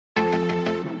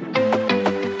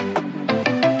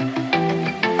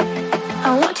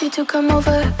to come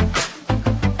over.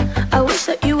 I wish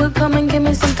that you would come and give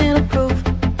me something to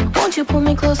prove. Won't you pull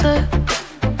me closer?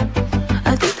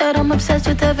 I think that I'm obsessed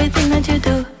with everything that you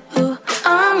do.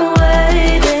 I'm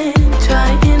waiting,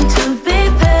 trying to be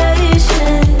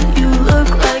patient. You look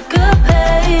like a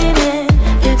painting.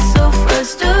 It's so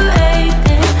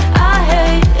frustrating. I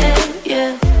hate it,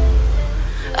 yeah.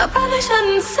 I probably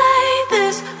shouldn't say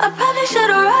this. I probably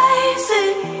should erase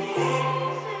it.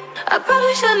 I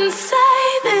probably shouldn't say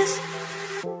this.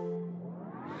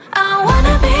 I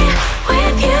wanna be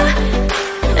with you.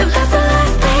 If that's the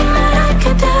last thing that I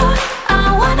could do,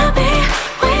 I wanna be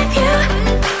with you.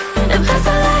 If that's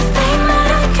the last thing that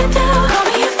I could do, call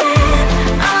me a fan.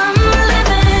 I'm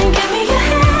living, give me your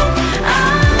hand.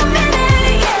 I'm in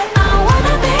it, yeah. I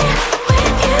wanna be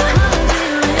with you.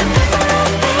 If that's the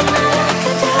last thing that I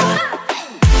could do.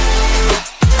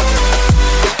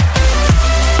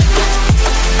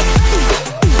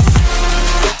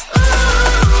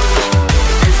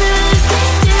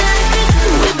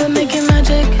 We've been making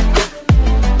magic,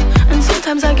 and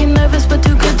sometimes I get nervous but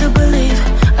too good to believe.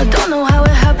 I don't know how it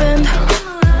happened,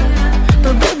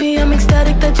 but baby I'm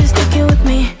ecstatic that you're sticking with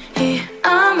me.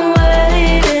 I'm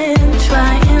waiting,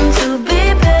 trying to be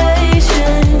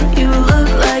patient. You look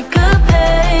like a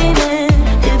painting.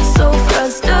 It's so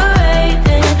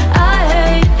frustrating. I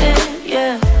hate it,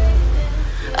 yeah.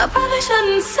 I probably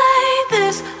shouldn't say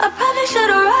this. I probably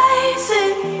should erase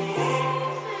it.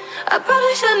 I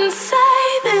probably shouldn't say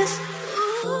this.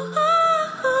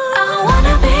 I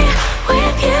wanna be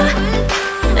with you.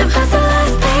 If that's the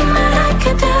last thing that I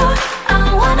could do, I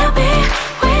wanna be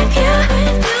with you.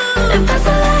 If that's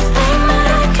the last thing that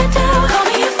I could do, call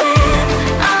me a fan.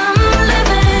 I'm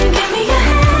living, give me your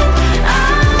hand.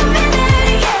 I'm in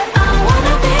it, yeah. I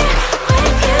wanna be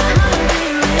with you.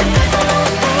 If that's the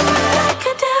last thing that I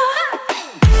could do.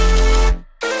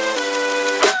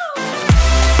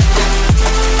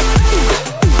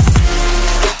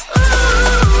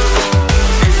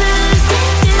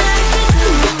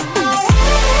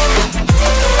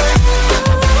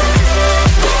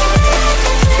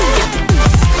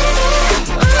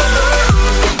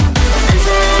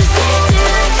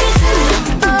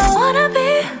 I wanna be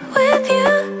with you.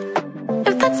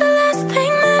 If that's the